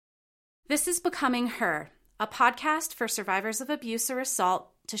This is Becoming Her, a podcast for survivors of abuse or assault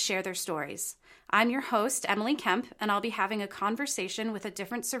to share their stories. I'm your host, Emily Kemp, and I'll be having a conversation with a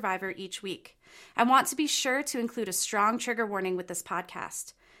different survivor each week. I want to be sure to include a strong trigger warning with this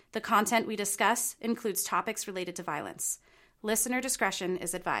podcast. The content we discuss includes topics related to violence. Listener discretion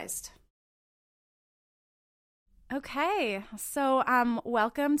is advised. Okay, so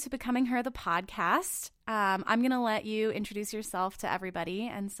welcome to Becoming Her, the podcast. I'm going to let you introduce yourself to everybody,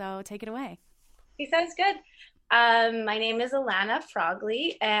 and so take it away. He sounds good. My name is Alana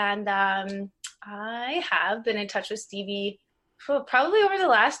Frogley, and I have been in touch with Stevie for probably over the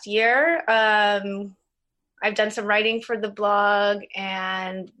last year. I've done some writing for the blog,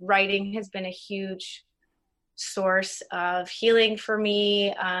 and writing has been a huge source of healing for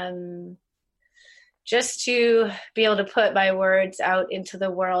me. Just to be able to put my words out into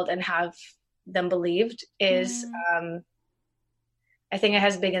the world and have them believed is, I think it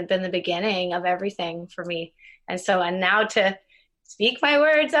has been the beginning of everything for me. And now to speak my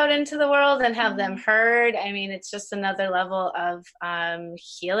words out into the world and have them heard, I mean, it's just another level of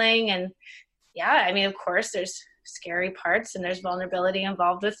healing. And yeah, I mean, of course, there's scary parts and there's vulnerability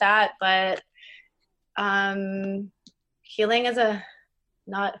involved with that, but healing is a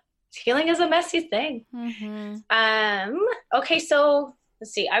messy thing. Okay, so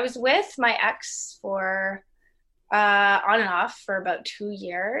let's see. I was with my ex for on and off for about 2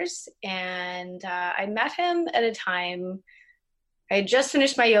 years, and I met him at a time. I had just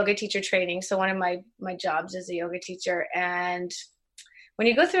finished my yoga teacher training, so one of my jobs is a yoga teacher. And when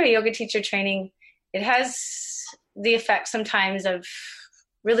you go through a yoga teacher training, it has the effect sometimes of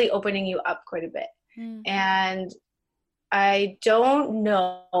really opening you up quite a bit. And I don't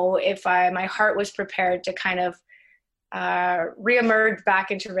know if my heart was prepared to kind of reemerge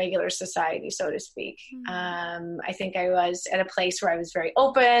back into regular society, so to speak. I think I was at a place where I was very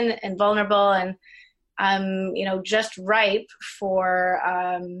open and vulnerable and, just ripe for,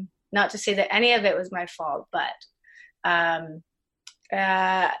 not to say that any of it was my fault, but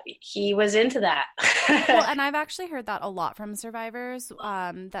he was into that. Well, and I've actually heard that a lot from survivors,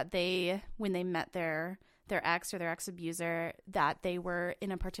 that when they met their ex or their ex-abuser, that they were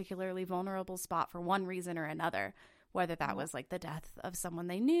in a particularly vulnerable spot for one reason or another, whether that was like the death of someone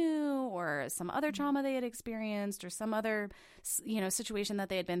they knew or some other trauma they had experienced or some other, situation that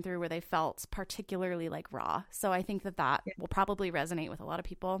they had been through where they felt particularly like raw. So I think that will probably resonate with a lot of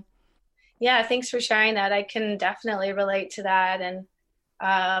people. Yeah, thanks for sharing that. I can definitely relate to that. And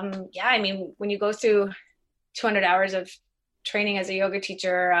I mean, when you go through 200 hours of training as a yoga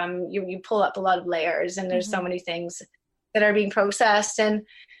teacher, you pull up a lot of layers, and there's so many things that are being processed, and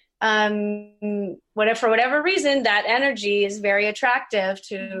for whatever reason, that energy is very attractive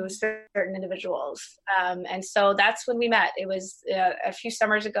to certain individuals, and so that's when we met. It was a few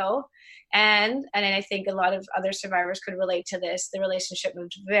summers ago, and I think a lot of other survivors could relate to this. The relationship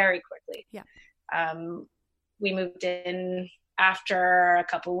moved very quickly. We moved in after a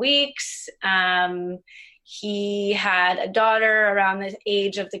couple weeks. He had a daughter around the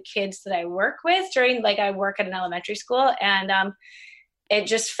age of the kids that I work with I work at an elementary school, and it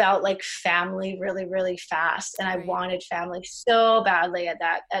just felt like family really, really fast. And I wanted family so badly at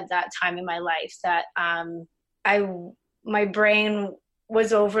that time in my life that my brain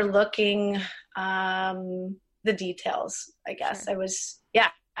was overlooking the details, I guess. Sure. It was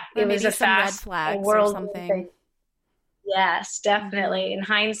a fast red flags world or something. thing. Yes, definitely. In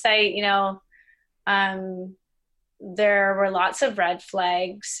hindsight, there were lots of red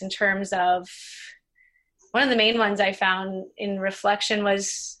flags in terms of, one of the main ones I found in reflection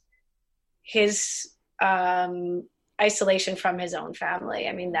was his isolation from his own family.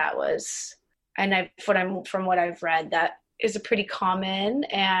 I mean, that was, from what I've read, that is a pretty common.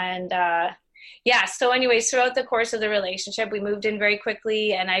 And so anyways, throughout the course of the relationship, we moved in very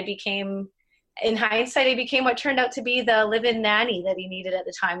quickly, and in hindsight, I became what turned out to be the live-in nanny that he needed at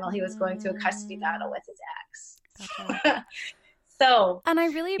the time while he was going through a custody battle with his ex. Gotcha. And I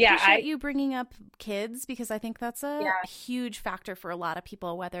really appreciate you bringing up kids, because I think that's a huge factor for a lot of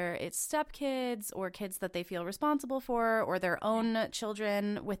people, whether it's stepkids or kids that they feel responsible for or their own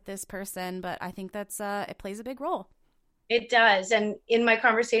children with this person. But I think it plays a big role. It does. And in my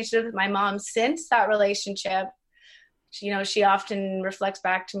conversation with my mom since that relationship, she often reflects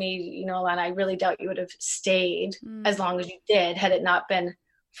back to me, Alana, I really doubt you would have stayed as long as you did had it not been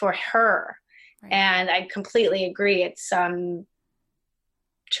for her. Right. And I completely agree. It's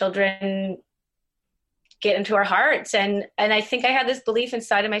children get into our hearts. And I think I had this belief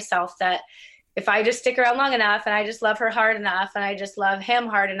inside of myself that if I just stick around long enough and I just love her hard enough and I just love him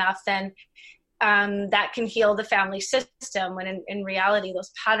hard enough, then that can heal the family system, when in reality,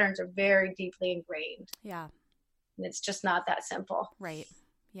 those patterns are very deeply ingrained. Yeah. And it's just not that simple. Right.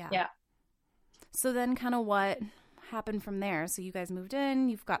 Yeah. Yeah. So then kind of what happened from there? So you guys moved in,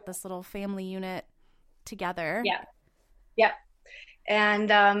 you've got this little family unit together. Yeah. Yeah.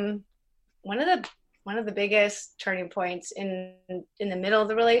 And one of the biggest turning points in the middle of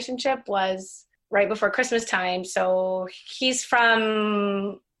the relationship was right before Christmas time. So he's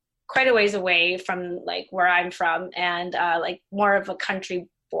from quite a ways away from like where I'm from, and like more of a country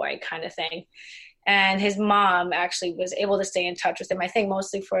boy kind of thing. And his mom actually was able to stay in touch with him, I think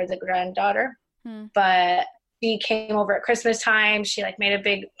mostly for the granddaughter. But she came over at Christmas time. She like made a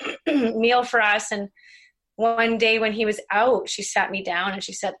big meal for us. And one day when he was out, she sat me down and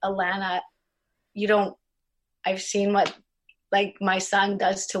she said, Alana, I've seen what like my son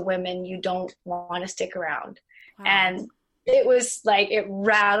does to women. You don't want to stick around. Wow. And it was like, it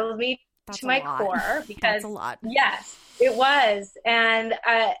rattled me to my core, because that's a lot. Yes, it was. And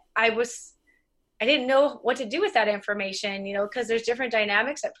I didn't know what to do with that information, because there's different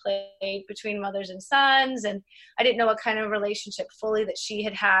dynamics at play between mothers and sons. And I didn't know what kind of relationship fully that she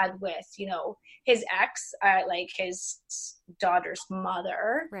had with, his ex, like his daughter's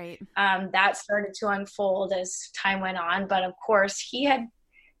mother. Right. That started to unfold as time went on. But of course, he had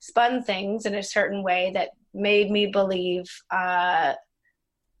spun things in a certain way that made me believe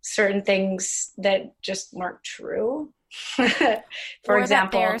certain things that just weren't true. For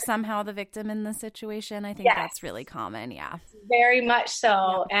example, that they're somehow the victim in the situation. I think that's really common. Yeah, very much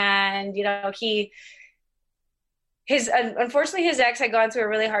so. Yeah. And unfortunately his ex had gone through a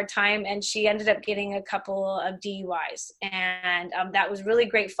really hard time, and she ended up getting a couple of DUIs, and that was really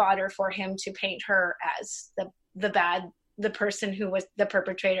great fodder for him to paint her as the person who was the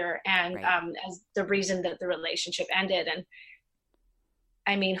perpetrator, and as the reason that the relationship ended. And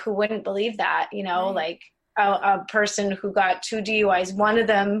I mean, who wouldn't believe that? Like a person who got 2 DUIs, one of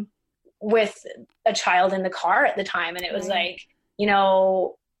them with a child in the car at the time. And it was like,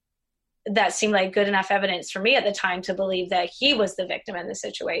 that seemed like good enough evidence for me at the time to believe that he was the victim in the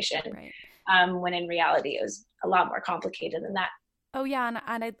situation. Right. When in reality, it was a lot more complicated than that. Oh, yeah.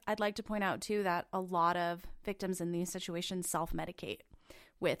 And I'd like to point out, too, that a lot of victims in these situations self-medicate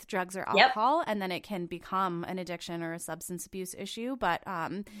with drugs or alcohol, and then it can become an addiction or a substance abuse issue. But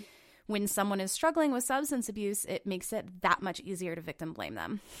when someone is struggling with substance abuse, it makes it that much easier to victim blame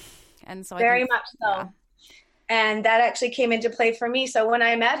them. And so very much so. Yeah. And that actually came into play for me. So when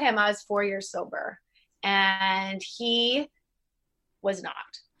I met him, I was 4 years sober, and he was not.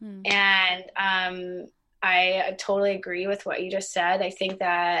 And I totally agree with what you just said. I think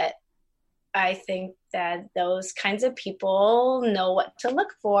that those kinds of people know what to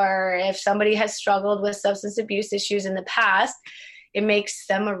look for. If somebody has struggled with substance abuse issues in the past, it makes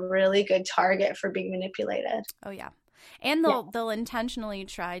them a really good target for being manipulated. Oh, yeah. And they'll intentionally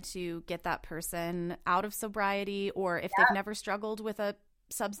try to get that person out of sobriety, or if they've never struggled with a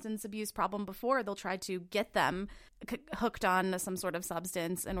substance abuse problem before, they'll try to get them hooked on some sort of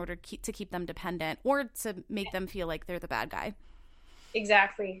substance in order to keep them dependent, or to make them feel like they're the bad guy.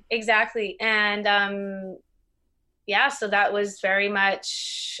 Exactly. And so that was very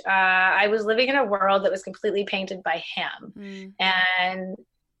much, I was living in a world that was completely painted by him. And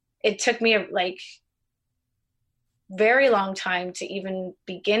it took me like very long time to even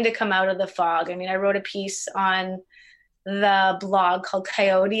begin to come out of the fog. I mean, I wrote a piece on the blog called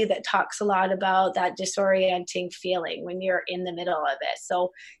Coyote that talks a lot about that disorienting feeling when you're in the middle of it.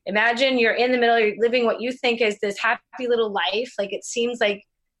 So imagine you're in the middle, you're living what you think is this happy little life. Like, it seems like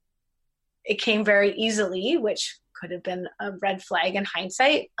it came very easily, which could have been a red flag in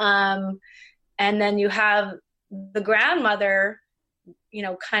hindsight. And then you have the grandmother,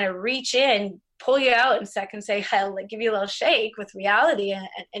 kind of reach in, pull you out in a second, say, hell, like, give you a little shake with reality.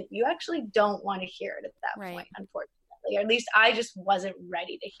 And you actually don't want to hear it at that point, unfortunately. Or at least I just wasn't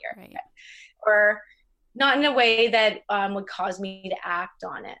ready to hear it. Or not in a way that would cause me to act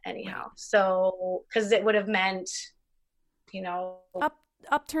on it anyhow. So, because it would have meant,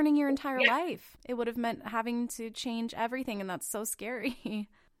 upturning your entire life. It would have meant having to change everything, and that's so scary.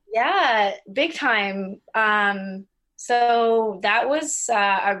 Yeah, big time. So that was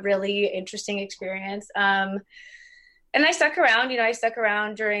a really interesting experience. And I stuck around, I stuck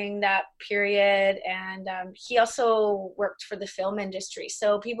around during that period. And he also worked for the film industry.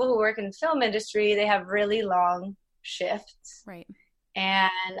 So people who work in the film industry, they have really long shifts. Right.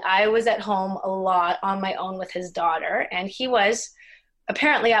 And I was at home a lot on my own with his daughter. And he was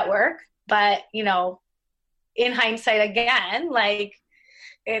apparently at work. But, in hindsight, again, like,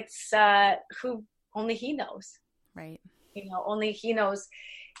 it's who only he knows. Right. Only he knows.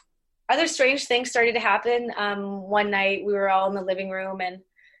 other strange things started to happen. One night we were all in the living room, and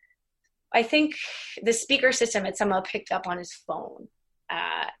I think the speaker system had somehow picked up on his phone.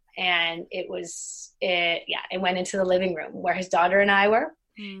 And it went into the living room where his daughter and I were,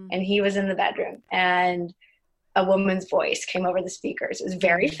 and he was in the bedroom, and a woman's voice came over the speakers. It was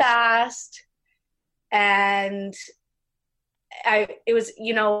very fast. And it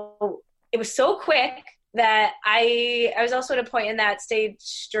was so quick that I was also at a point in that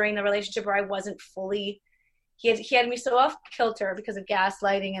stage during the relationship where I wasn't fully, he had me so off kilter because of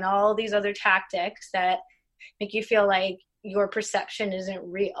gaslighting and all these other tactics that make you feel like your perception isn't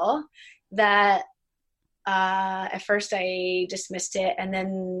real, that at first I dismissed it. And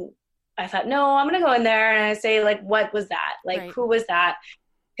then I thought, no, I'm going to go in there and I say, like, what was that? Like, right. Who was that?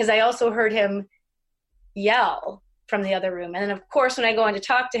 Because I also heard him yell from the other room. And then, of course, when I go in to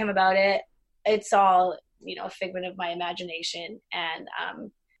talk to him about it, it's all, a figment of my imagination. And,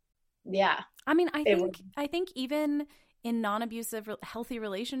 I mean, I think even in non-abusive, healthy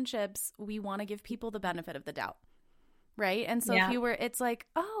relationships, we want to give people the benefit of the doubt. Right. And so it's like,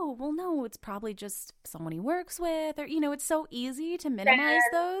 oh, well, no, it's probably just someone he works with, or, it's so easy to minimize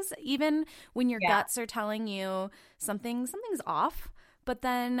those, even when your guts are telling you something's off. But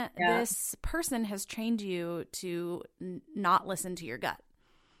then this person has trained you to not listen to your gut,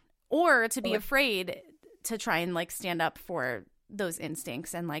 or to be afraid to try and like stand up for those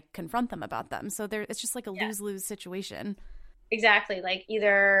instincts and like confront them about them. So it's just like a lose-lose situation. Exactly. Like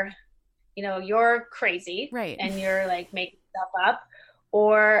either you're crazy, right, and you're like making stuff up,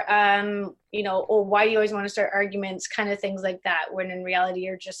 or why do you always want to start arguments, kind of things like that, when in reality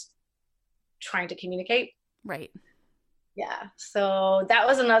you're just trying to communicate. Right. Yeah. So that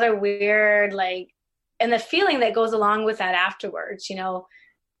was another weird, like, and the feeling that goes along with that afterwards,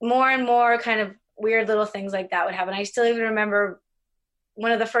 more and more kind of weird little things like that would happen. I still even remember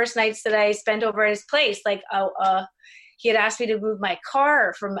one of the first nights that I spent over at his place, like, he had asked me to move my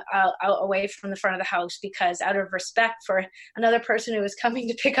car from away from the front of the house because, out of respect for another person who was coming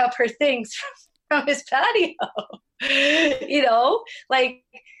to pick up her things from his patio,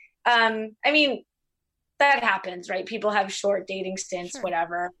 I mean, that happens, right? People have short dating stints, sure,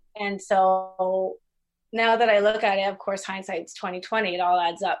 whatever. And so now that I look at it, of course, hindsight's 2020. It all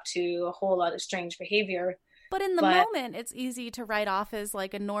adds up to a whole lot of strange behavior. But in the moment, it's easy to write off as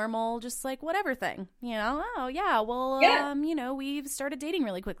like a normal, just like whatever thing, Oh yeah, well, we've started dating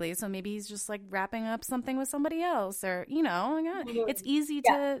really quickly, so maybe he's just like wrapping up something with somebody else, or it's easy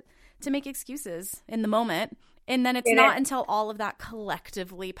to make excuses in the moment, and then it's not until all of that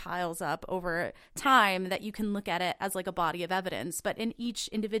collectively piles up over time that you can look at it as like a body of evidence. But in each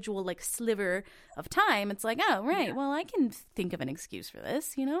individual like sliver of time, it's like, oh right, well, I can think of an excuse for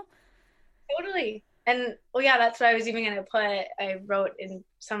this, Totally. And that's what I was even going to put. I wrote in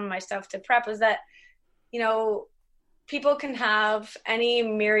some of my stuff to prep, is that, people can have any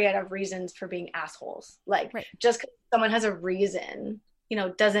myriad of reasons for being assholes. Like, right, just because someone has a reason,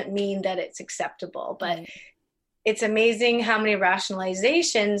 doesn't mean that it's acceptable. But right, it's amazing how many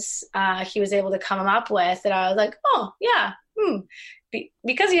rationalizations he was able to come up with that I was like, oh, yeah,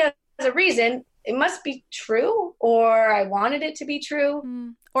 because he has a reason, it must be true, or I wanted it to be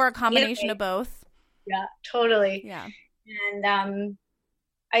true. Or a combination of both. Yeah, totally. Yeah. And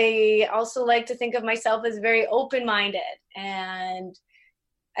I also like to think of myself as very open-minded. And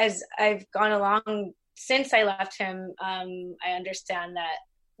as I've gone along since I left him, I understand that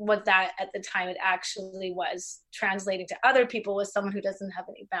what that at the time it actually was translating to other people was someone who doesn't have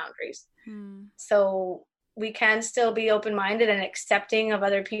any boundaries. So we can still be open-minded and accepting of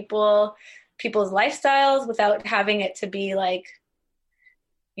other people's lifestyles without having it to be like,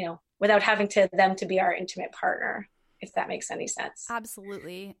 without having them to be our intimate partner, if that makes any sense.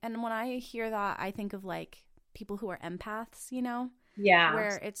 Absolutely. And when I hear that, I think of like people who are empaths, Yeah.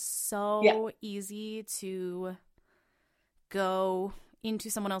 Where it's so easy to go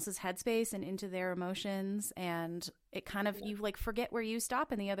into someone else's headspace and into their emotions, and it kind of, you like forget where you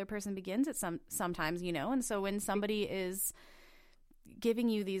stop and the other person begins at sometimes, and so when somebody is giving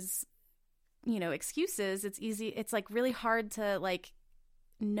you these, excuses, it's like really hard to like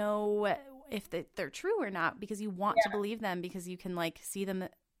know if they're true or not, because you want to believe them, because you can like see them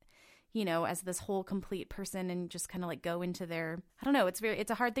as this whole complete person, and just kind of like go into their, I don't know, it's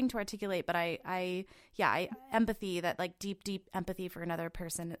a hard thing to articulate, but I empathy, that like deep empathy for another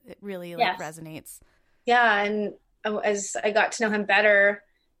person, it really like resonates. Yeah. And as I got to know him better,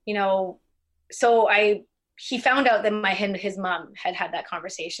 he found out that his mom had that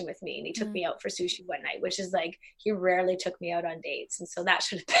conversation with me, and he took me out for sushi one night, which is like, he rarely took me out on dates. And so that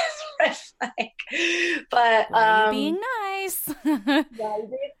should have been a red flag. But being nice. He did.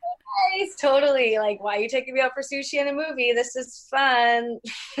 Nice, totally. Like, why are you taking me out for sushi and a movie? This is fun.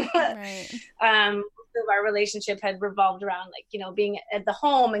 Right. Our relationship had revolved around like, you know, being at the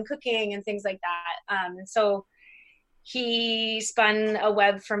home and cooking and things like that. And so he spun a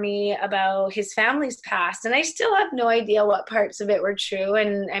web for me about his family's past, and I still have no idea what parts of it were true.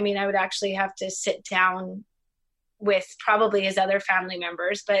 And I mean, I would actually have to sit down with probably his other family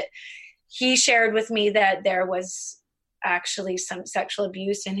members, but he shared with me that there was actually some sexual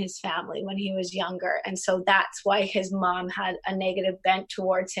abuse in his family when he was younger. And so that's why his mom had a negative bent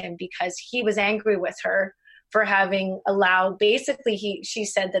towards him, because he was angry with her for having allowed, basically he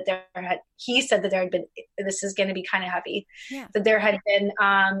said that there had been, this is going to be kind of heavy, that there had been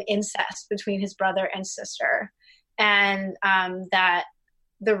incest between his brother and sister. And that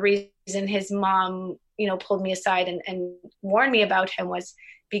the reason his mom, you know, pulled me aside and warned me about him was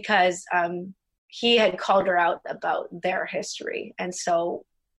because he had called her out about their history. And so,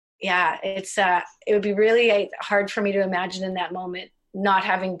 yeah, it would be really hard for me to imagine in that moment not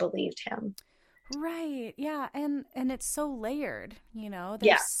having believed him. Right. Yeah. And it's so layered, you know,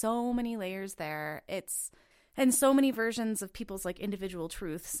 there's so many layers there. And so many versions of people's like individual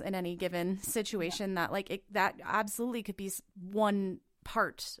truths in any given situation that like that absolutely could be one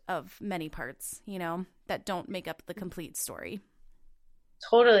part of many parts, you know, that don't make up the complete story.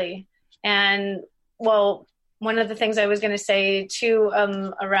 Totally. And well, one of the things I was going to say too,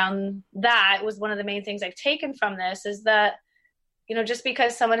 around that was one of the main things I've taken from this is that, you know, just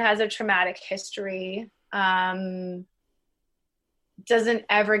because someone has a traumatic history, doesn't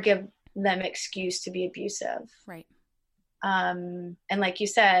ever give them excuse to be abusive. Right. And like you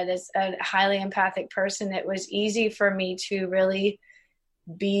said, as a highly empathic person, it was easy for me to really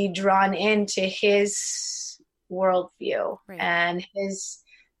be drawn into his worldview. Right. And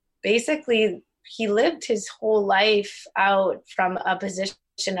basically he lived his whole life out from a position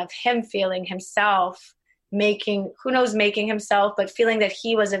of him feeling himself making himself, but feeling that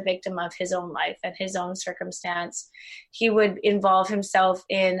he was a victim of his own life and his own circumstance. He would involve himself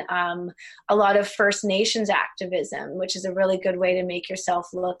in a lot of First Nations activism, which is a really good way to make yourself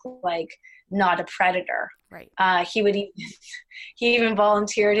look like not a predator. Right. He even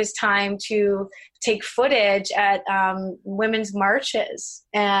volunteered his time to take footage at women's marches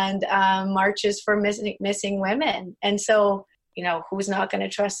and marches for missing women. And so, you know, who's not going to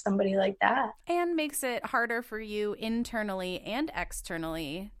trust somebody like that? And makes it harder for you internally and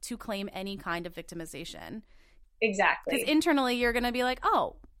externally to claim any kind of victimization. Exactly. Because internally you're going to be like,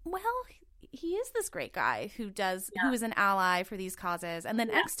 oh, well, he is this great guy who is an ally for these causes. And then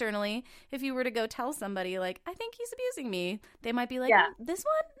externally, if you were to go tell somebody like, I think he's abusing me, they might be like, this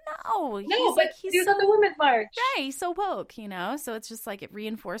one? No. He's on the Women's March. Right. He's so woke, you know? So it's just like it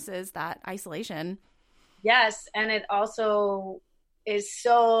reinforces that isolation. Yes, and it also is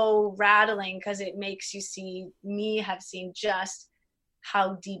so rattling because it makes you have seen just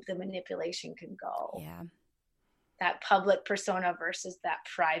how deep the manipulation can go. Yeah. That public persona versus that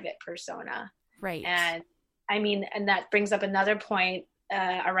private persona. Right. And I mean, and that brings up another point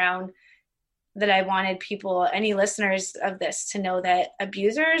around that I wanted any listeners of this to know, that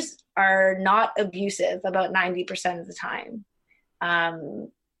abusers are not abusive about 90% of the time.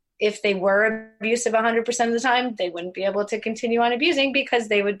 If they were abusive 100% of the time, they wouldn't be able to continue on abusing because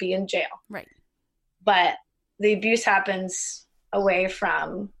they would be in jail. Right. But the abuse happens away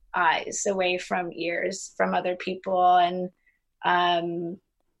from eyes, away from ears, from other people. And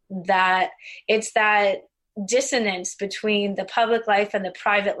that it's that dissonance between the public life and the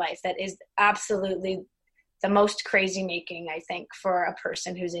private life that is absolutely the most crazy making, I think, for a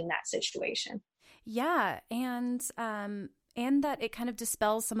person who's in that situation. Yeah. And that it kind of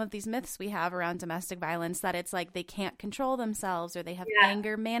dispels some of these myths we have around domestic violence, that it's like they can't control themselves or they have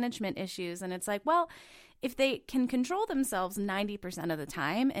anger management issues. And it's like, well, if they can control themselves 90% of the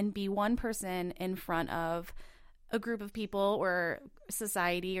time and be one person in front of a group of people or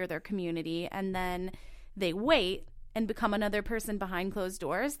society or their community, and then they wait and become another person behind closed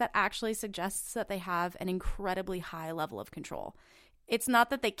doors, that actually suggests that they have an incredibly high level of control. It's not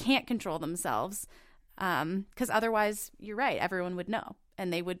that they can't control themselves, because otherwise, you're right, everyone would know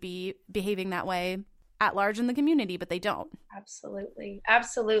and they would be behaving that way at large in the community, but they don't. Absolutely.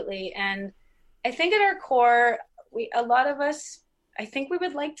 And I think at our core, a lot of us, I think we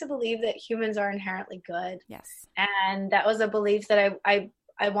would like to believe that humans are inherently good. Yes. And that was a belief that I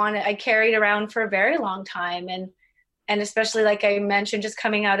carried around for a very long time. And especially, like I mentioned, just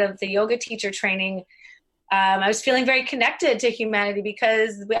coming out of the yoga teacher training, I was feeling very connected to humanity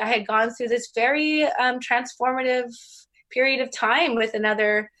because I had gone through this very transformative period of time with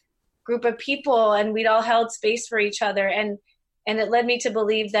another group of people, and we'd all held space for each other. And And it led me to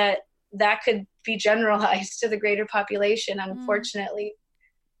believe that that could be generalized to the greater population. Unfortunately,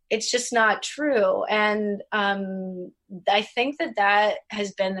 it's just not true. And I think that that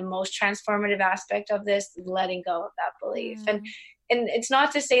has been the most transformative aspect of this, letting go of that belief. And it's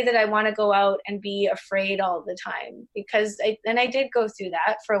not to say that I want to go out and be afraid all the time, because I did go through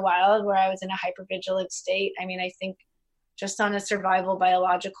that for a while where I was in a hypervigilant state. I mean, I think just on a survival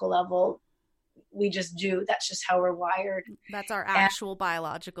biological level, we just do. That's just how we're wired. That's our actual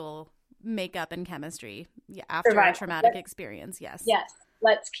biological makeup and chemistry after a traumatic experience. Yes. Yes.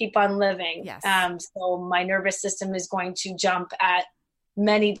 Let's keep on living. Yes. So my nervous system is going to jump at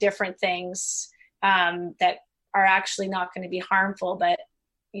many different things that are actually not going to be harmful, but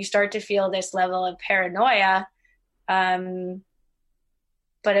you start to feel this level of paranoia. But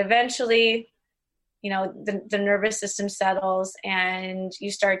eventually, the nervous system settles and you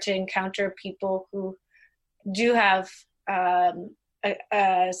start to encounter people who do have a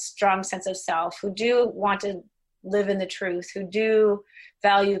strong sense of self, who do want to live in the truth, who do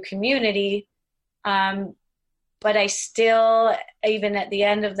value community. But I still, even at the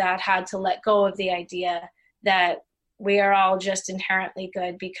end of that, had to let go of the idea that we are all just inherently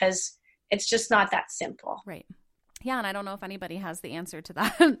good, because it's just not that simple. Right. Yeah. And I don't know if anybody has the answer to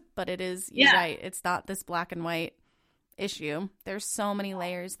that, but it is, you're right. It's not this black and white issue. There's so many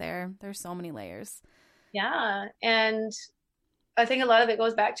layers there. There's so many layers. Yeah. And I think a lot of it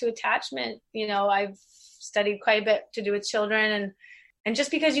goes back to attachment. I've studied quite a bit to do with children, and just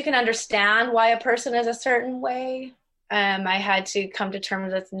because you can understand why a person is a certain way, I had to come to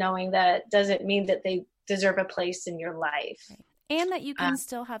terms with knowing that doesn't mean that they deserve a place in your life. Right. And that you can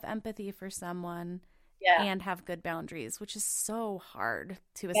still have empathy for someone and have good boundaries, which is so hard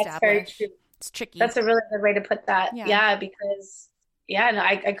to establish. That's very true. It's tricky. That's a really good way to put that. Yeah, because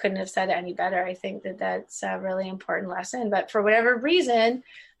I couldn't have said it any better. I think that that's a really important lesson. But for whatever reason,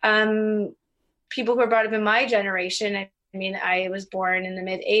 people who are brought up in my generation, I mean, I was born in the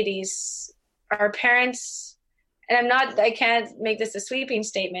mid-'80s, our parents, and I can't make this a sweeping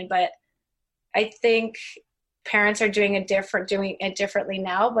statement, but I think parents are doing it differently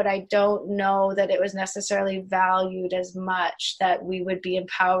now, but I don't know that it was necessarily valued as much, that we would be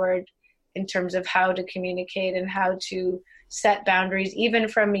empowered in terms of how to communicate and how to set boundaries, even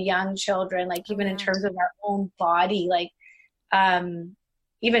from young children, like even in terms of our own body, like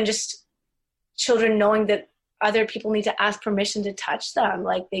even just children knowing that other people need to ask permission to touch them.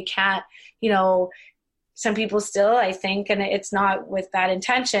 Like they can't, some people still, I think, and it's not with bad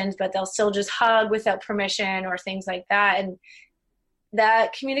intentions, but they'll still just hug without permission or things like that. And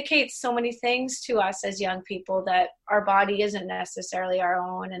that communicates so many things to us as young people, that our body isn't necessarily our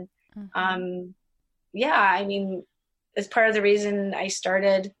own. And I mean, as part of the reason I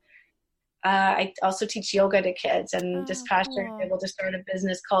started, I also teach yoga to kids, and this past year I was able to start a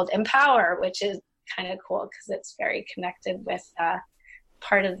business called Empower, which is kind of cool because it's very connected with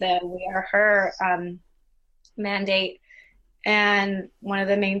part of the We Are Her mandate. And one of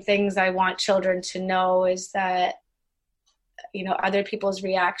the main things I want children to know is that, other people's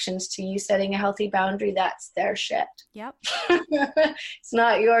reactions to you setting a healthy boundary, that's their shit. Yep. It's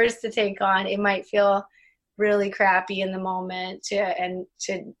not yours to take on. It might feel really crappy in the moment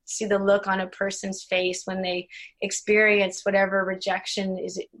to see the look on a person's face when they experience whatever rejection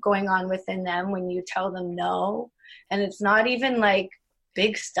is going on within them when you tell them no. And it's not even like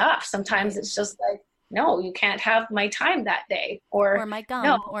big stuff. Sometimes it's just like, no, you can't have my time that day, or my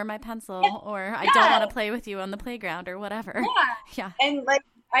gum, or my pencil, or I don't want to play with you on the playground, or whatever. Yeah. And like,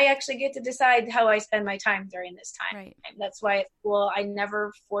 I actually get to decide how I spend my time during this time. Right. And that's why it's cool. I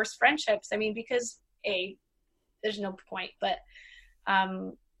never force friendships. I mean, because there's no point, but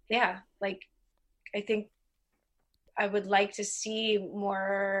like, I think I would like to see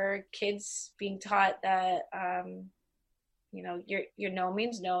more kids being taught that, your no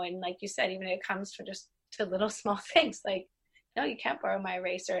means no. And like you said, even if it comes to little small things, like, no, you can't borrow my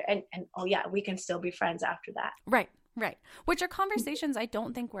eraser. And we can still be friends after that. Right. Which are conversations I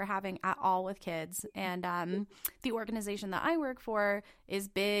don't think we're having at all with kids. And the organization that I work for is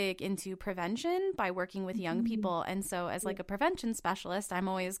big into prevention by working with young people. And so as like a prevention specialist, I'm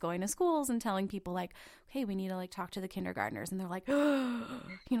always going to schools and telling people like, hey, we need to like talk to the kindergartners. And they're like, I'm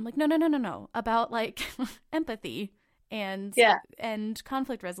like, no, about like empathy and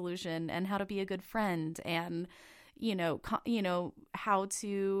conflict resolution and how to be a good friend and how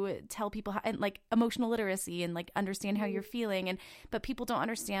to tell people and like emotional literacy and like understand how you're feeling. But people don't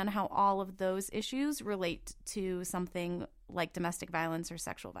understand how all of those issues relate to something like domestic violence or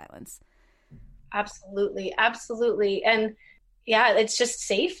sexual violence. Absolutely. And yeah, it's just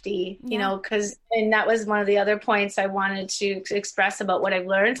safety, you Yeah. know, because, and that was one of the other points I wanted to express about what I've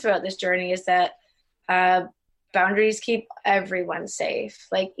learned throughout this journey is that uh, boundaries keep everyone safe.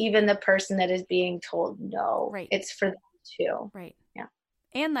 Like even the person that is being told no, Right. it's for them too. Right. Yeah.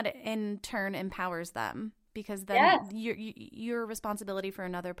 And that it in turn empowers them, because then Yes. your responsibility for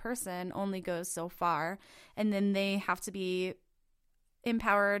another person only goes so far, and then they have to be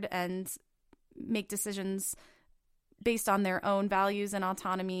empowered and make decisions based on their own values and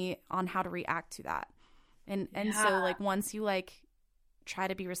autonomy on how to react to that. And so Yeah. like once you like try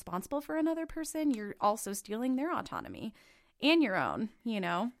to be responsible for another person, you're also stealing their autonomy and your own, you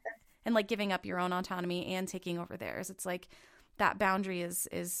know, and like giving up your own autonomy and taking over theirs. It's like that boundary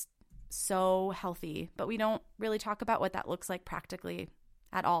is so healthy, but we don't really talk about what that looks like practically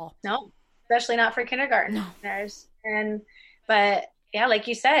at all. No, especially not for No. kindergartners. And, but yeah, like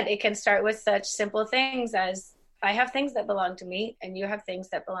you said, it can start with such simple things as I have things that belong to me and you have things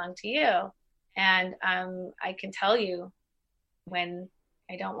that belong to you. And I can tell you when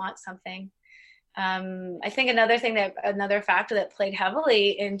I don't want something. I think another factor that played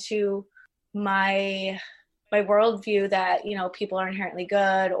heavily into my worldview that, you know, people are inherently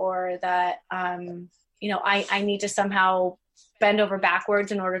good, or that, you know, I need to somehow bend over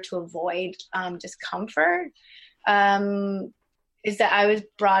backwards in order to avoid discomfort, is that I was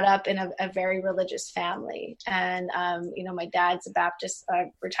brought up in a very religious family. And, you know, my dad's a Baptist,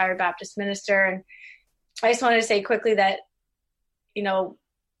 retired Baptist minister. And I just wanted to say quickly that, you know,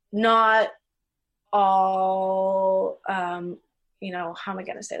 not all, you know, how am I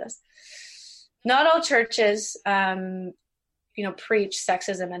going to say this? Not all churches, you know, preach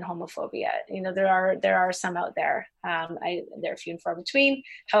sexism and homophobia. You know, there are some out there. They're few and far between.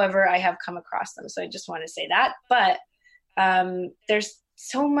 However, I have come across them. So I just want to say that. But there's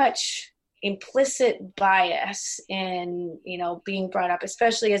so much implicit bias in, you know, being brought up,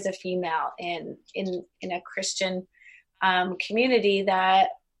 especially as a female in a Christian community, that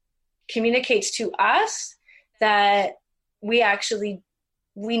communicates to us that we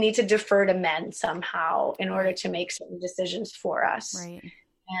need to defer to men somehow in order to make certain decisions for us. Right.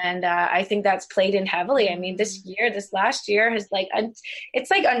 And I think that's played in heavily. I mean, this last year has like,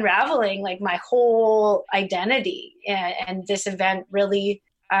 it's like unraveling like my whole identity. And this event really,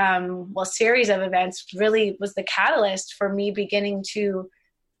 series of events really was the catalyst for me beginning to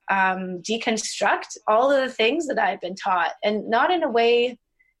deconstruct all of the things that I've been taught, and not in a way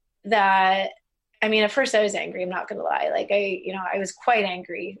that, I mean, at first I was angry. I'm not going to lie. Like I was quite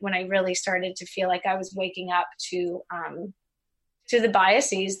angry when I really started to feel like I was waking up to the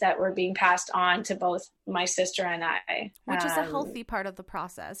biases that were being passed on to both my sister and I. Which is a healthy part of the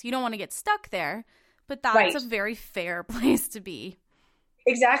process. You don't want to get stuck there, but that's right. a very fair place to be.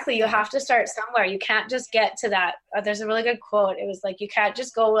 Exactly. You have to start somewhere. You can't just get to that. There's a really good quote. It was like, you can't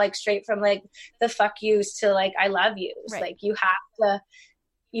just go like straight from like the fuck yous to like, I love yous. Right. Like you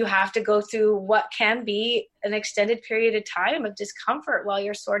have to go through what can be an extended period of time of discomfort while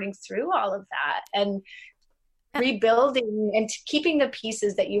you're sorting through all of that, and rebuilding and keeping the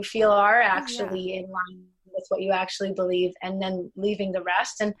pieces that you feel are actually in line with what you actually believe, and then leaving the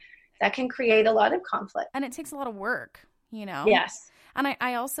rest. And that can create a lot of conflict. And it takes a lot of work, you know? Yes. And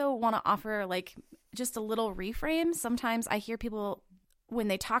I also want to offer like just a little reframe. Sometimes I hear people when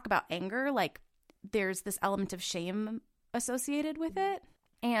they talk about anger, like there's this element of shame associated with it.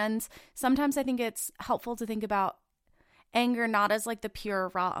 And sometimes I think it's helpful to think about anger not as like the pure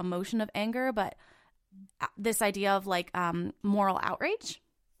raw emotion of anger, but this idea of like moral outrage.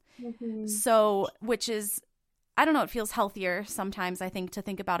 Mm-hmm. So, which is, I don't know, it feels healthier sometimes, I think, to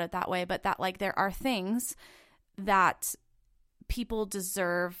think about it that way, but that like there are things that people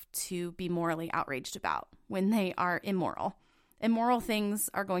deserve to be morally outraged about when they are immoral. Immoral things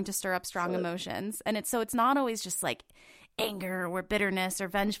are going to stir up strong emotions. And it's not always just like anger or bitterness or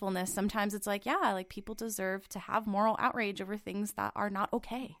vengefulness. Sometimes it's like, yeah, like people deserve to have moral outrage over things that are not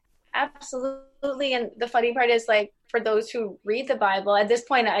okay. Absolutely. And the funny part is, like, for those who read the Bible, at this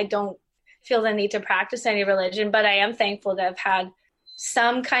point, I don't feel the need to practice any religion, but I am thankful to have had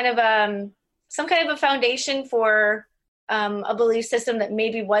some kind of a foundation for a belief system that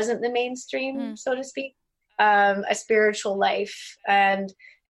maybe wasn't the mainstream, so to speak, a spiritual life. And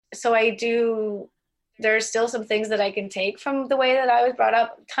so there's still some things that I can take from the way that I was brought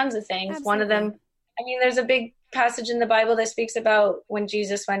up, tons of things. Absolutely. One of them, I mean, there's a big passage in the Bible that speaks about when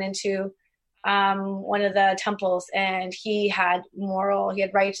Jesus went into one of the temples, and he had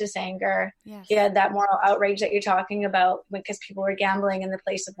righteous anger. Yes. He had that moral outrage that you're talking about, because people were gambling in the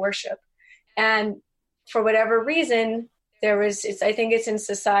place of worship. And for whatever reason, I think it's in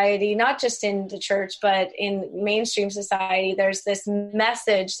society, not just in the church, but in mainstream society, there's this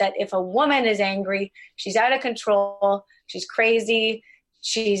message that if a woman is angry, she's out of control, she's crazy,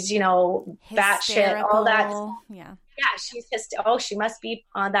 she's, batshit, all that. Yeah. Yeah. She's just, she must be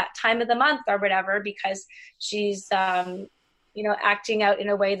on that time of the month or whatever, because she's, acting out in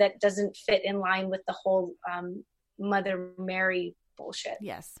a way that doesn't fit in line with the whole Mother Mary bullshit.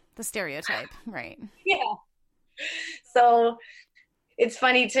 Yes. The stereotype. Right. Yeah. So it's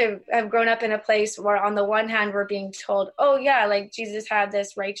funny to have grown up in a place where on the one hand we're being told, oh yeah, like Jesus had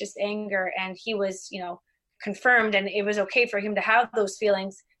this righteous anger and he was, confirmed and it was okay for him to have those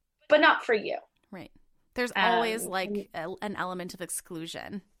feelings, but not for you. Right. There's always like an element of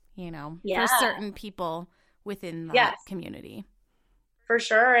exclusion, for certain people within that community. For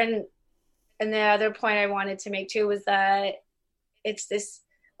sure. And the other point I wanted to make too was that it's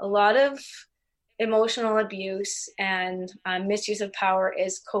a lot of emotional abuse and misuse of power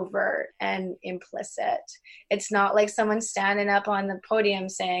is covert and implicit. It's not like someone standing up on the podium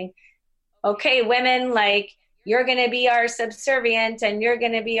saying, okay, women, like, you're going to be our subservient and you're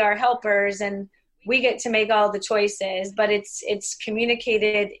going to be our helpers and we get to make all the choices. But it's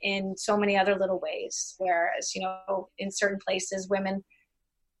communicated in so many other little ways. Whereas, in certain places, women,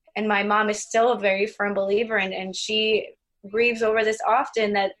 and my mom is still a very firm believer and she grieves over this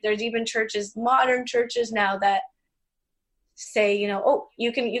often, that there's even churches, modern churches now, that say,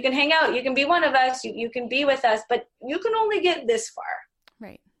 you can hang out, you can be one of us, you can be with us, but you can only get this far.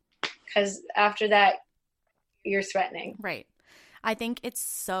 Right. Because after that, you're threatening. Right. I think it's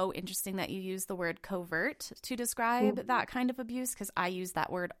so interesting that you use the word covert to describe that kind of abuse, because I use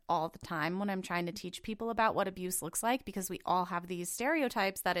that word all the time when I'm trying to teach people about what abuse looks like, because we all have these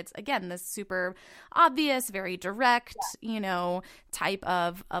stereotypes that it's, again, this super obvious, very direct, type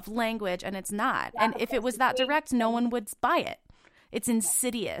of language, and it's not. And if it was that direct, no one would buy it. It's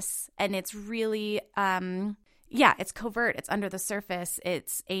insidious, and it's really it's covert. It's under the surface.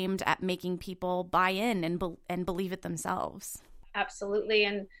 It's aimed at making people buy in and believe it themselves. Absolutely.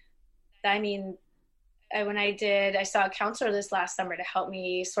 And I mean, I saw a counselor this last summer to help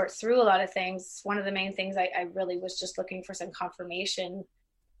me sort through a lot of things. One of the main things I really was just looking for some confirmation.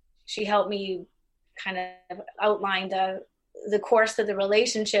 She helped me kind of outline the course that the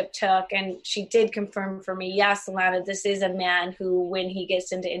relationship took. And she did confirm for me, yes, Alana, this is a man who, when he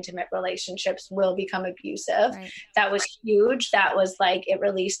gets into intimate relationships, will become abusive. Right. That was huge. That was like, it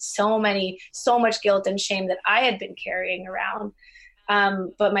released so much guilt and shame that I had been carrying around.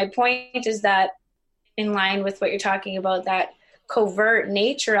 But my point is that, in line with what you're talking about, that covert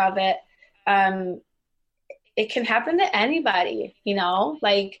nature of it, it can happen to anybody,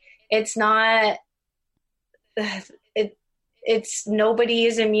 like it's not, it's nobody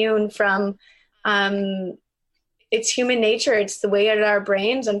is immune from, it's human nature. It's the way that our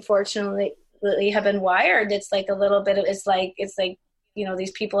brains, unfortunately, have been wired. It's like a little bit of, it's like,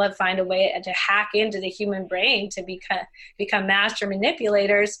 these people have found a way to hack into the human brain to become master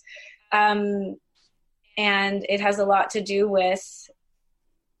manipulators. And it has a lot to do with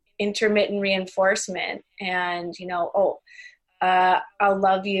intermittent reinforcement and, I'll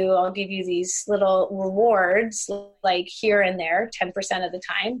love you. I'll give you these little rewards, like here and there, 10% of the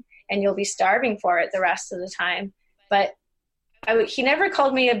time, and you'll be starving for it the rest of the time. But he never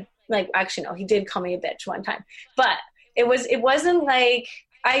called me he did call me a bitch one time, but it wasn't like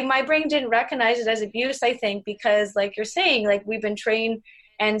my brain didn't recognize it as abuse, I think, because like you're saying, like we've been trained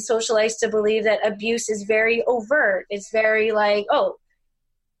and socialized to believe that abuse is very overt. It's very like,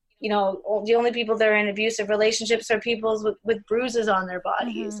 the only people that are in abusive relationships are people with bruises on their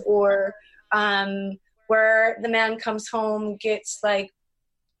bodies, or where the man comes home, gets like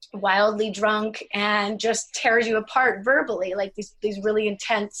wildly drunk and just tears you apart verbally, like these really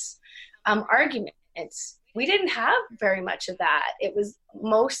intense arguments. We didn't have very much of that. It was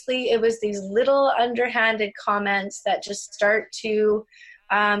these little underhanded comments that just start to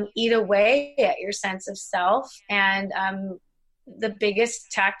eat away at your sense of self. And the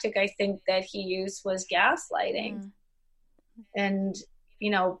biggest tactic I think that he used was gaslighting. And,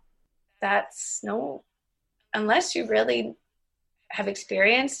 unless you really have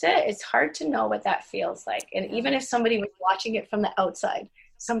experienced it, it's hard to know what that feels like. And even if somebody was watching it from the outside,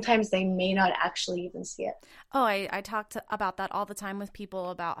 sometimes they may not actually even see it. Oh, I talked about that all the time with people,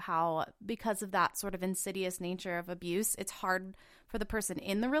 about how because of that sort of insidious nature of abuse, it's hard for the person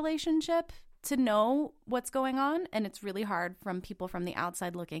in the relationship to know what's going on, and it's really hard from people from the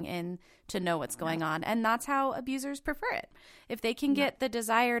outside looking in to know what's going on. And that's how abusers prefer it. If they can get the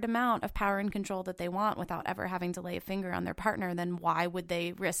desired amount of power and control that they want without ever having to lay a finger on their partner, then why would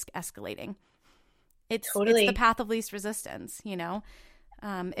they risk escalating? It's Totally. the path of least resistance, you know?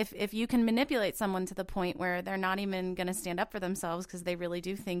 If you can manipulate someone to the point where they're not even going to stand up for themselves because they really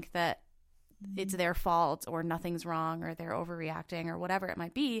do think that it's their fault or nothing's wrong or they're overreacting or whatever it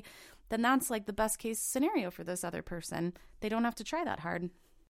might be, then that's like the best case scenario for this other person. They don't have to try that hard.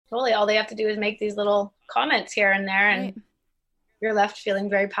 Totally. All they have to do is make these little comments here and there, and Right. you're left feeling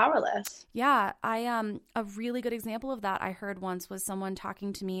very powerless. Yeah, a really good example of that I heard once was someone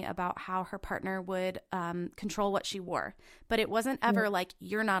talking to me about how her partner would control what she wore, but it wasn't ever like,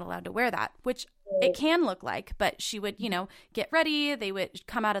 you're not allowed to wear that, which it can look like, but she would, get ready, they would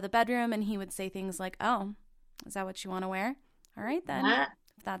come out of the bedroom and he would say things like, oh, is that what you want to wear? All right, then,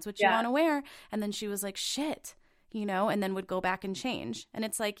 if that's what you want to wear. And then she was like, shit, and then would go back and change. And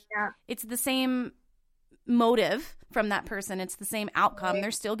it's like, it's the same motive from that person. It's the same outcome.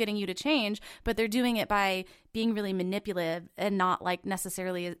 They're still getting you to change, but they're doing it by being really manipulative and not like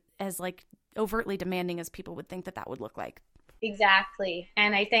necessarily as like overtly demanding as people would think that would look like. Exactly.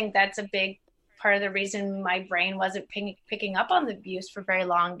 And I think that's a big part of the reason my brain wasn't picking up on the abuse for very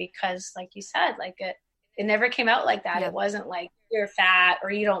long, because like you said, like it never came out like that. It wasn't like, you're fat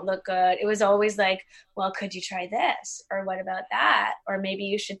or you don't look good. It was always like, well, could you try this? Or what about that? Or maybe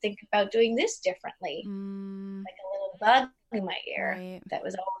you should think about doing this differently. Like a little bug in my ear that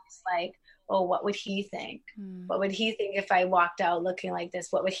was always like, oh, what would he think? What would he think if I walked out looking like this?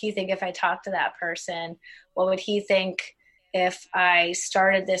 What would he think if I talked to that person? What would he think if I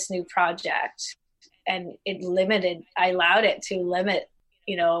started this new project? And I allowed it to limit,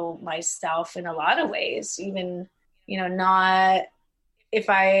 myself in a lot of ways, even, not if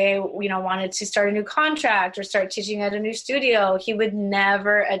I, wanted to start a new contract or start teaching at a new studio. He would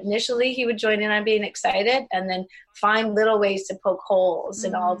never, initially he would join in on being excited and then find little ways to poke holes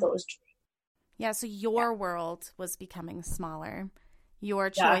in all those dreams. Yeah, so your world was becoming smaller. Your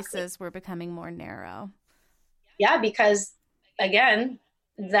choices were becoming more narrow. Yeah, because again,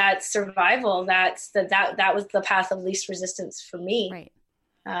 that survival, that was the path of least resistance for me. Right.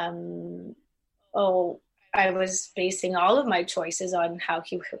 I was basing all of my choices on how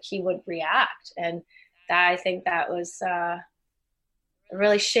he would react. And I think that was a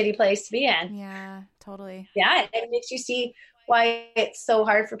really shitty place to be in. Yeah, totally. Yeah, it makes you see why it's so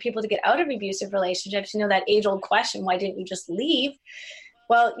hard for people to get out of abusive relationships. That age-old question, why didn't you just leave?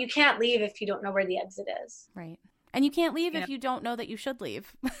 Well, you can't leave if you don't know where the exit is. Right. And you can't leave if you don't know that you should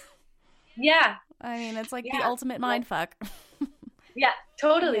leave. Yeah. I mean, it's like the ultimate mind fuck. Yeah,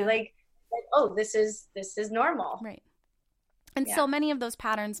 totally. Yeah. Like, oh, this is normal. Right. And so many of those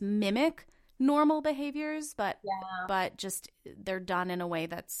patterns mimic normal behaviors, but just they're done in a way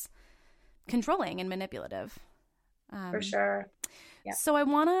that's controlling and manipulative. For sure. Yeah. So I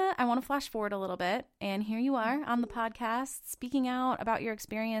wanna flash forward a little bit, and here you are on the podcast speaking out about your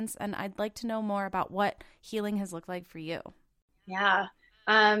experience, and I'd like to know more about what healing has looked like for you. Yeah.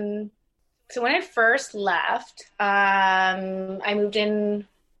 So when I first left, I moved in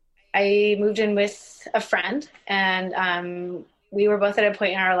with a friend, and we were both at a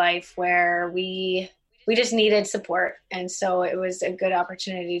point in our life where we just needed support. And so it was a good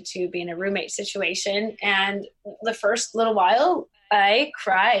opportunity to be in a roommate situation. And the first little while, I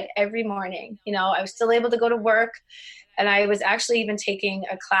cried every morning. I was still able to go to work, and I was actually even taking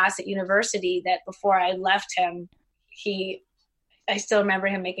a class at university that before I left him, I still remember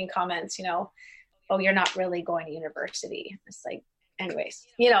him making comments, oh, you're not really going to university. It's like, anyways,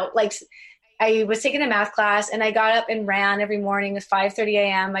 like I was taking a math class, and I got up and ran every morning at 5:30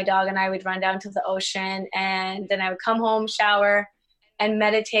 a.m. My dog and I would run down to the ocean, and then I would come home, shower, and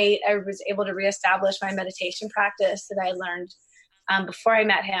meditate. I was able to reestablish my meditation practice that I learned before I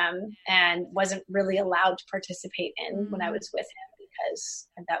met him and wasn't really allowed to participate in when I was with him, because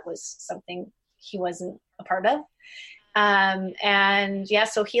that was something he wasn't a part of.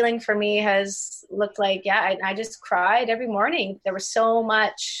 So healing for me has looked like, I just cried every morning. There was so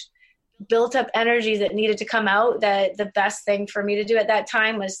much built up energy that needed to come out, that the best thing for me to do at that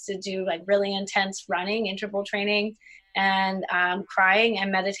time was to do like really intense running, interval training, and crying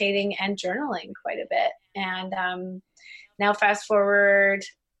and meditating and journaling quite a bit. And now fast forward,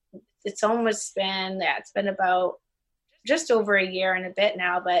 it's been about just over a year and a bit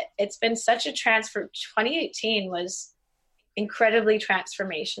now, but it's been such a transfer. 2018 was incredibly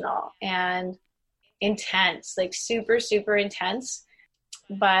transformational and intense, like super, super intense.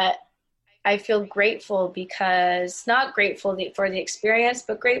 But I feel grateful, because not grateful for the experience,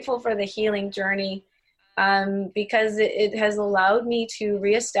 but grateful for the healing journey, because it has allowed me to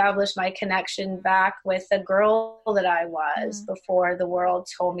reestablish my connection back with the girl that I was before the world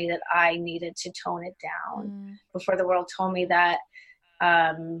told me that I needed to tone it down, before the world told me that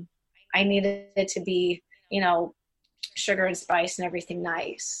I needed it to be, sugar and spice and everything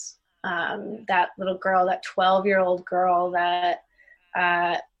nice. That little girl, that 12-year-old girl that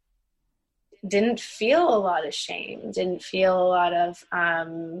didn't feel a lot of shame, didn't feel a lot of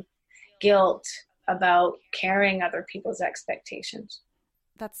guilt about carrying other people's expectations.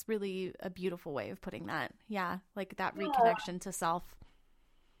 That's really a beautiful way of putting that. Yeah, like that reconnection to self.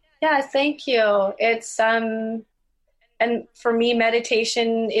 Yeah, thank you. It's and for me,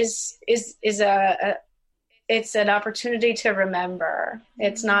 meditation is it's an opportunity to remember.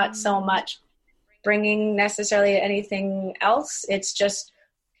 It's not so much bringing necessarily anything else. It's just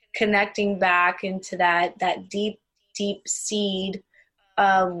connecting back into that deep seed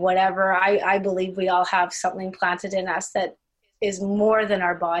of whatever. I believe we all have something planted in us that is more than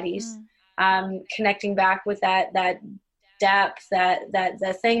our bodies. Connecting back with that depth, that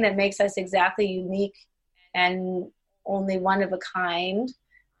the thing that makes us exactly unique and only one of a kind.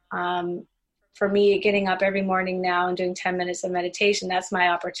 For me, getting up every morning now and doing 10 minutes of meditation, that's my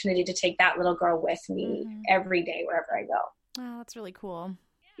opportunity to take that little girl with me every day, wherever I go. Oh, that's really cool.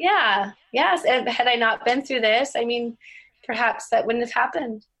 Yeah. Yes. And had I not been through this, perhaps that wouldn't have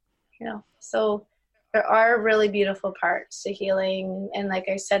happened, So there are really beautiful parts to healing. And like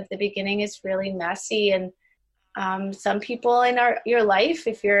I said at the beginning, it's really messy. And some people in your life,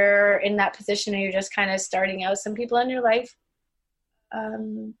 if you're in that position and you're just kind of starting out, some people in your life,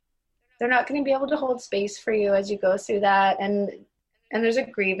 they're not going to be able to hold space for you as you go through that. And there's a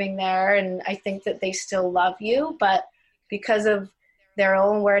grieving there. And I think that they still love you, but because of their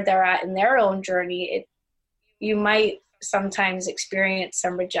own, where they're at in their own journey, you might sometimes experience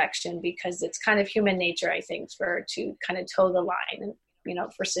some rejection, because it's kind of human nature, I think, to kind of toe the line,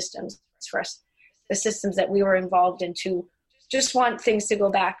 and, for systems, for us, the systems that we were involved in, to just want things to go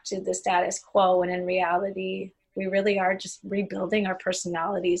back to the status quo. And in reality, we really are just rebuilding our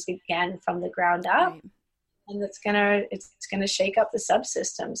personalities again from the ground up. Right. And it's gonna shake up the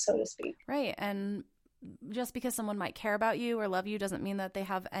subsystem, so to speak. Right. And just because someone might care about you or love you doesn't mean that they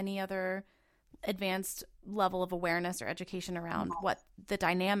have any other advanced level of awareness or education around what the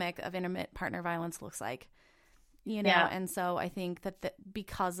dynamic of intimate partner violence looks like. Yeah. And so I think that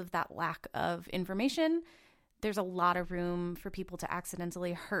because of that lack of information, there's a lot of room for people to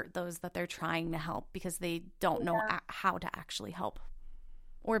accidentally hurt those that they're trying to help, because they don't know how to actually help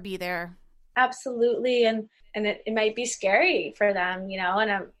or be there. Absolutely. And it might be scary for them,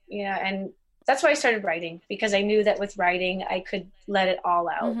 and that's why I started writing, because I knew that with writing, I could let it all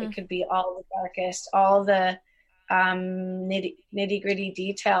out. It could be all the darkest, all the nitty gritty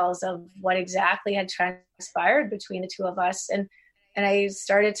details of what exactly had transpired between the two of us. And I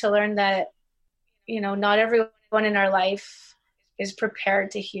started to learn that, not everyone in our life is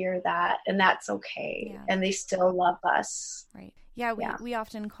prepared to hear that, and that's okay. Yeah. And they still love us. Right. Yeah. We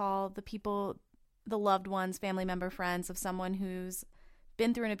often call the people, the loved ones, family member, friends of someone who's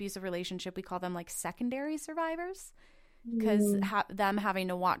been through an abusive relationship, we call them like secondary survivors, because them having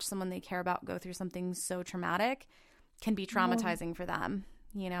to watch someone they care about go through something so traumatic can be traumatizing for them,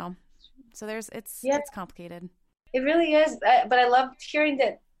 So it's complicated. It really is. But I love hearing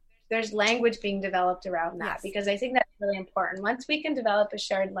that there's language being developed around that, because I think that's really important. Once we can develop a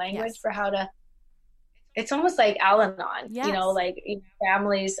shared language for how to, it's almost like Al-Anon, like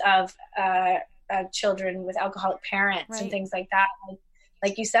families of children with alcoholic parents and things like that.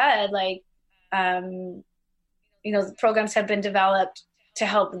 Like you said, the programs have been developed to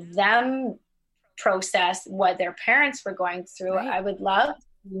help them process what their parents were going through. Right. I would love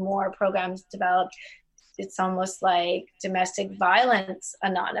more programs developed. It's almost like Domestic Violence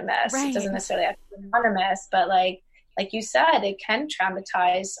Anonymous. Right. It doesn't necessarily have to be anonymous, but like you said, it can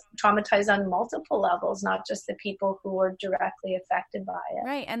traumatize on multiple levels, not just the people who were directly affected by it.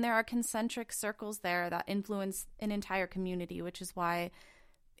 Right. And there are concentric circles there that influence an entire community, which is why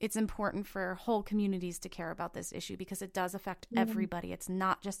it's important for whole communities to care about this issue, because it does affect everybody. It's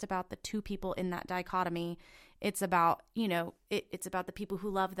not just about the two people in that dichotomy. It's about, it's about the people who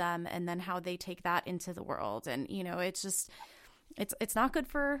love them, and then how they take that into the world. And, it's just, it's not good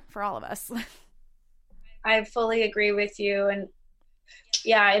for all of us. I fully agree with you. And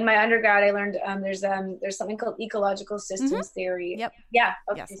yeah, in my undergrad, I learned there's something called ecological systems theory. Yep. Yeah.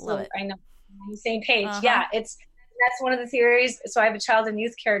 Okay. Yes, love it. I know. On the same page. Yeah. That's one of the theories. So I have a child and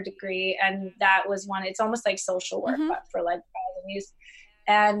youth care degree, and that was one. It's almost like social work, but for like child and youth.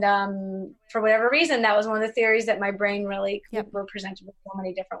 And for whatever reason, that was one of the theories that my brain really were presented with so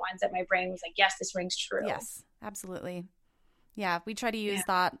many different ones that my brain was like, yes, this rings true. Yes, absolutely. Yeah, we try to use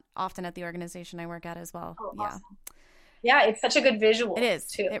that often at the organization I work at as well. Oh, yeah. Awesome. Yeah, it's such a good visual. It is.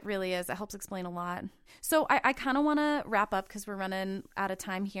 Too. It really is. It helps explain a lot. So I kind of want to wrap up because we're running out of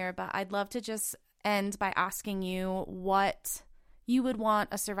time here, but I'd love to just end by asking you what you would want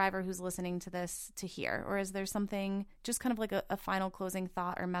a survivor who's listening to this to hear. Or is there something, just kind of like a final closing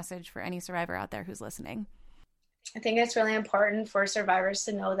thought or message for any survivor out there who's listening? I think it's really important for survivors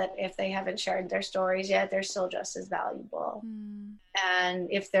to know that if they haven't shared their stories yet, they're still just as valuable. And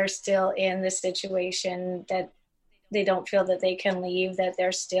if they're still in the situation that they don't feel that they can leave, that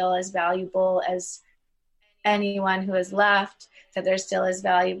they're still as valuable as anyone who has left, that they're still as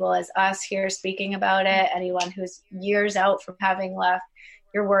valuable as us here speaking about it, anyone who's years out from having left.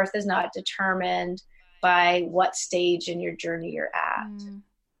 Your worth is not determined by what stage in your journey you're at.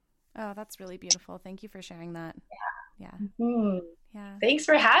 Oh, that's really beautiful. Thank you for sharing that. Yeah. Yeah. Thanks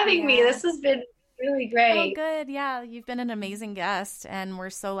for having me. This has been really great. Oh, good. Yeah. You've been an amazing guest, and we're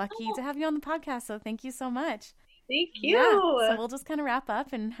so lucky to have you on the podcast. So thank you so much. Thank you. Yeah. So we'll just kind of wrap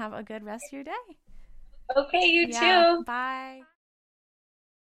up and have a good rest of your day. Okay, you too. Bye.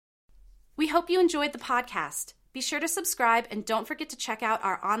 We hope you enjoyed the podcast. Be sure to subscribe and don't forget to check out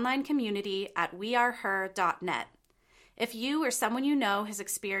our online community at weareher.net. If you or someone you know has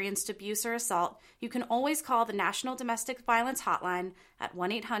experienced abuse or assault, you can always call the National Domestic Violence Hotline at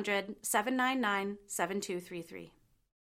 1-800-799-7233.